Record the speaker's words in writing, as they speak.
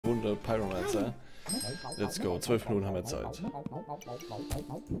Runde Pyromancer. Let's go, 12 Minuten haben wir Zeit.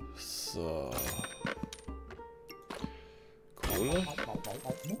 So. Kohle.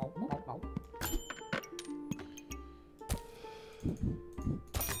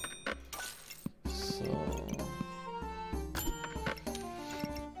 So.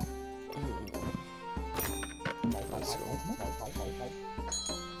 Let's go.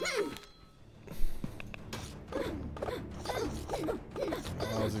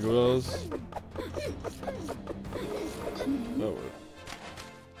 Ah, sieht gut aus. Jawohl.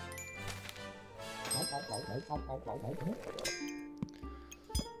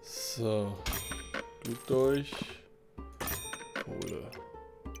 So. Blut durch. Kohle.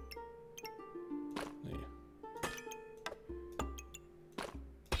 Nee.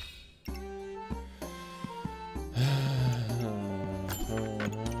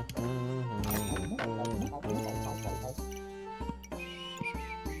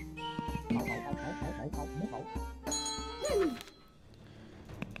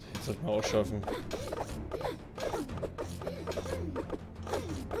 Das sollten wir auch schaffen.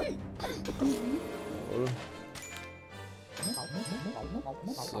 Jawohl.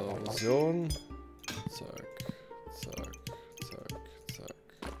 So, Vision. Zack, zack, zack, zack.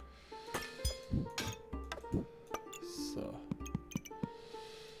 So.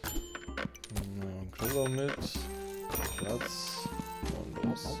 Und Knoblauch mit. Platz. Und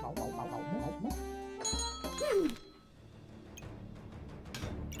los.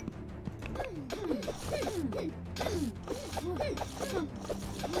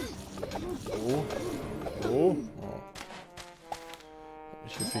 Oh. Oh. Oh. Hab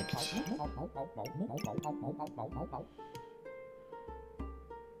mich gefickt.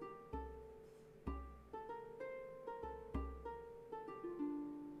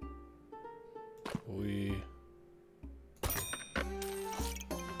 Ui.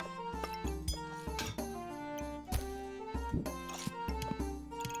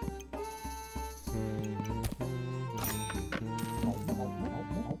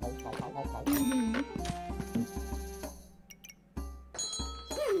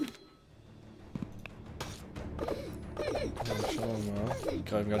 Schauen wir mal. Die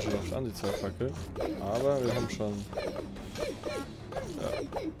greifen ganz schön oft an, die zwei Fackel. Aber wir haben schon. Ja.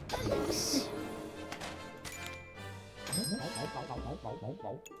 Nice.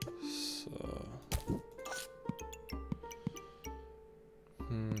 So.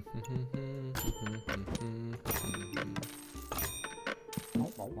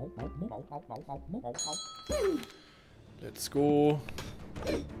 Let's go.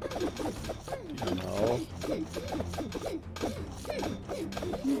 Die haben wir auch.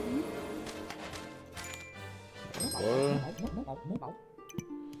 Jawohl.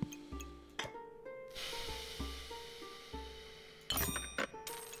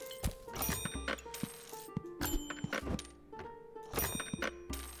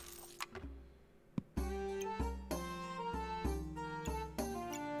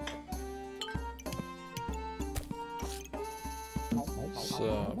 So,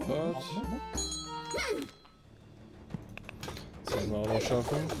 Part. Das sollten wir auch noch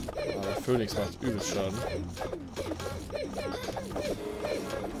schaffen. Aber Phoenix macht übelst Schaden.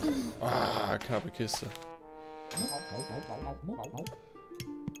 Ah, knappe Kiste.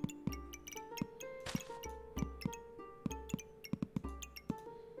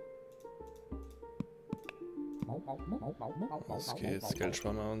 Los geht's, Geld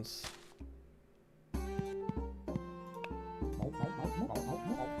sparen wir uns.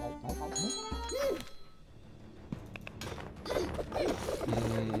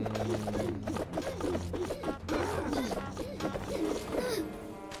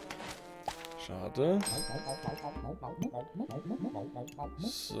 Schade.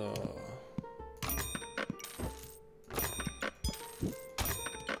 So.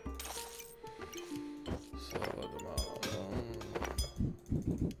 So, warte mal.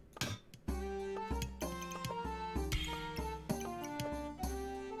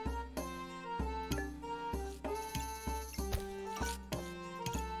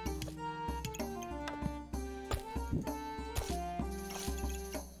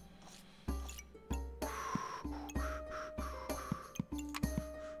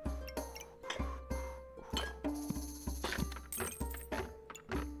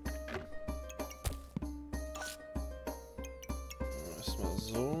 Erstmal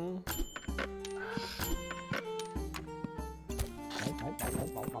so.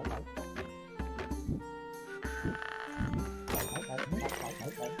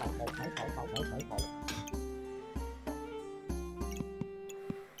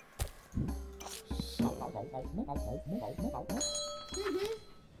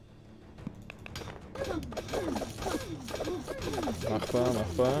 Machbar,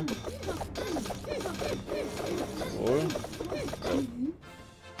 machbar. Jawohl.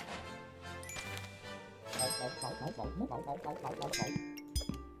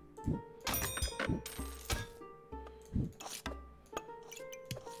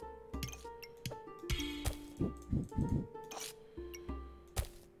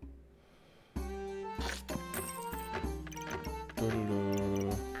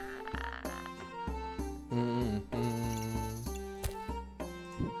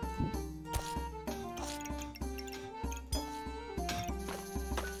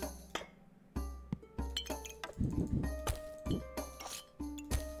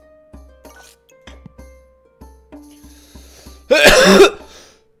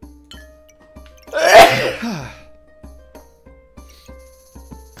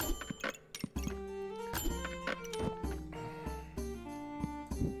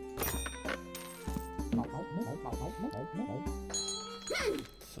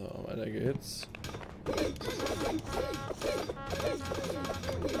 So, weiter geht's.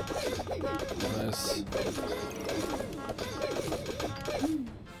 Nice.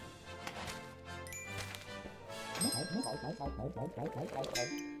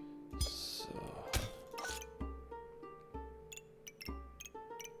 So.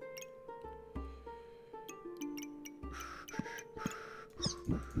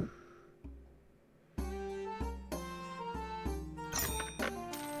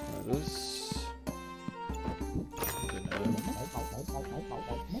 Das. Den Helm.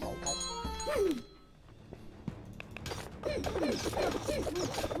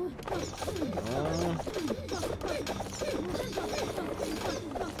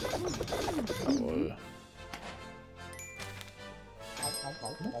 Jawohl.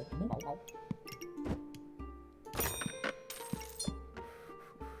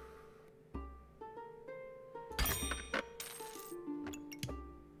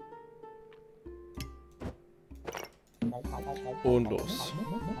 Und los.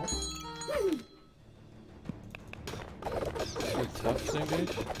 Tough, denke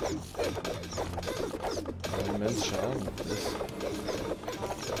ich. Immens Schaden.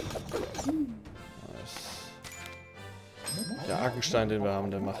 Nice. Der Arkenstein, den wir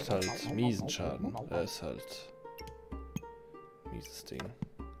haben, der macht halt miesen Schaden. Er ist halt mieses Ding.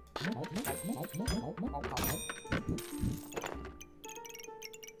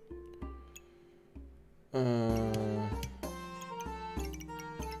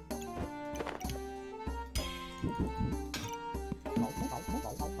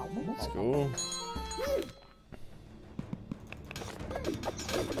 Let's go.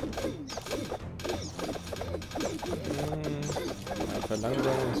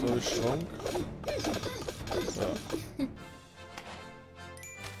 Verlangsamung ist, glaube ich, Schrank. Ja.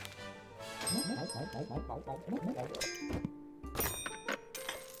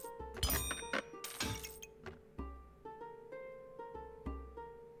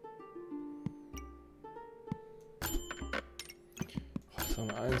 So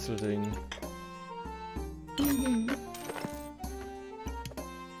ein Einzelding.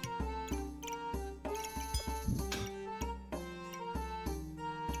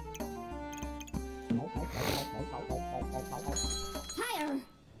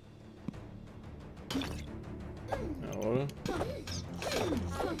 Jawohl.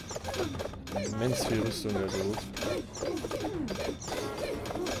 Immens viel Rüstung der Dude.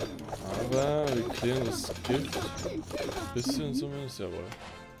 Aber wir klären das Gift. Ein bisschen zumindest, jawohl.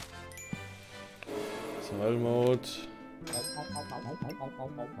 Survival Mode.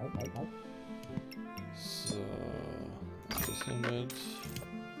 So. Ein bisschen mit.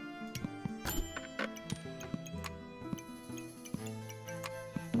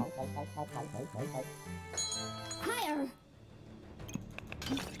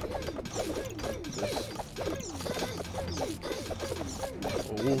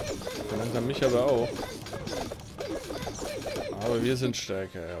 Oh, verlangsamt mich aber auch. Aber wir sind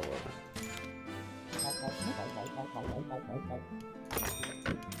stärker, jawohl.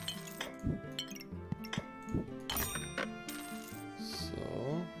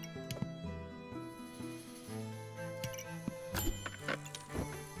 So.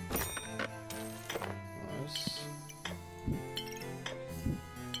 Nice.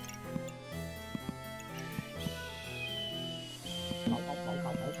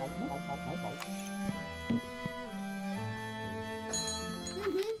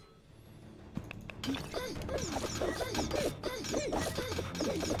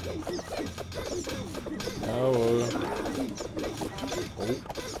 Jawohl. Oh,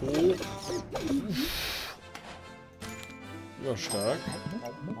 oh. Ja, stark.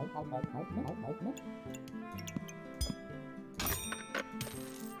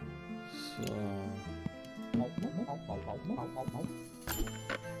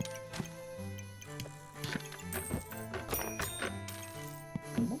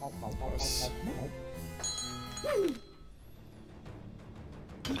 Was?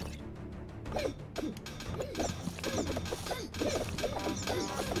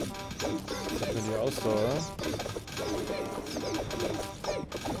 Das ist die Ausdauer.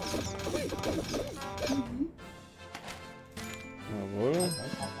 Jawohl.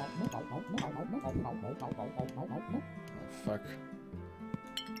 Oh, fuck.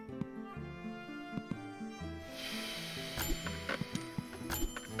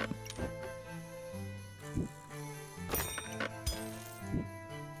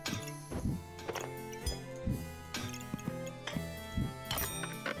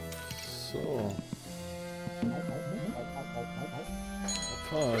 So.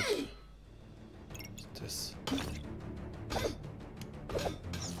 Fahrt. Was ist das?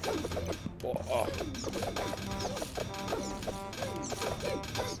 Boah.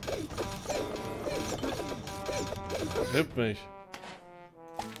 Hilft mich.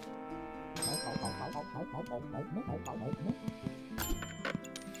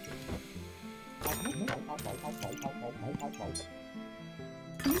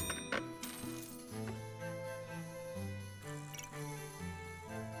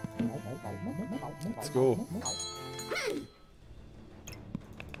 Let's go.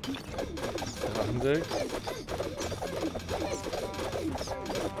 Drachendeck.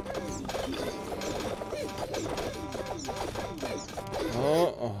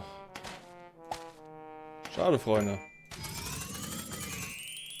 Oh, oh. Schade, Freunde.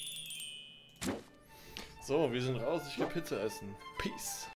 So, wir sind raus. Ich gehe Pizza essen. Peace.